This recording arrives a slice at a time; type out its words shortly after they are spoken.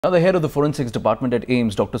Now, the head of the forensics department at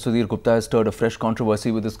AIIMS, Dr. Sudhir Gupta, has stirred a fresh controversy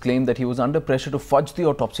with his claim that he was under pressure to fudge the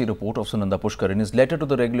autopsy report of Sunanda Pushkar. In his letter to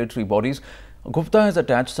the regulatory bodies, Gupta has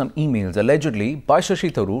attached some emails allegedly by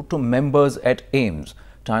Shashi Tharoor to members at AIIMS.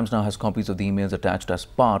 Times now has copies of the emails attached as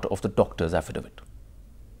part of the doctor's affidavit.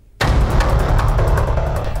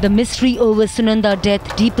 The mystery over Sunanda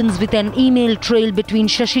death deepens with an email trail between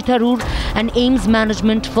Shashi Tharoor and AIIMS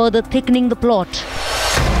management, further thickening the plot.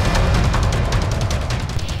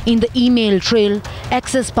 In the email trail,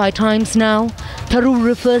 accessed by Times Now, Tharoor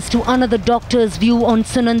refers to another doctor's view on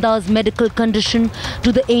Sunanda's medical condition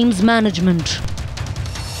to the AIIMS management.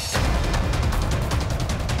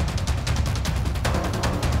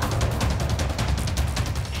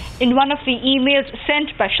 In one of the emails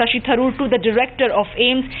sent by Shashi Tharoor to the director of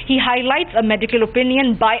AIIMS, he highlights a medical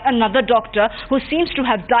opinion by another doctor who seems to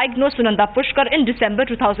have diagnosed Sunanda Pushkar in December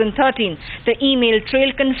 2013. The email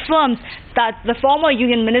trail confirms that the former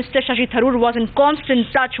Union Minister Shashi Tharoor was in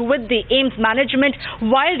constant touch with the AIIMS management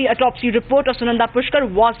while the autopsy report of Sunanda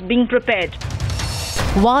Pushkar was being prepared.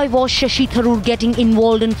 Why was Shashi Tharoor getting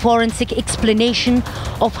involved in forensic explanation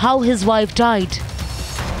of how his wife died?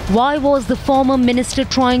 Why was the former minister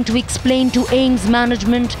trying to explain to AIIMS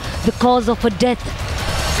management the cause of her death?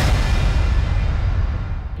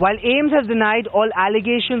 While AIIMS has denied all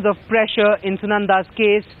allegations of pressure in Sunanda's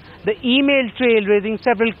case, the email trail raising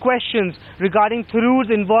several questions regarding Tharoor's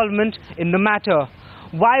involvement in the matter.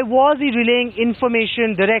 Why was he relaying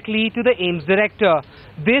information directly to the AIIMS director?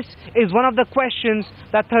 This is one of the questions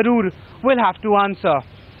that Tharoor will have to answer.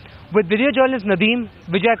 With video journalist Nadeem,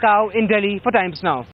 Vijay Kao in Delhi for Times Now.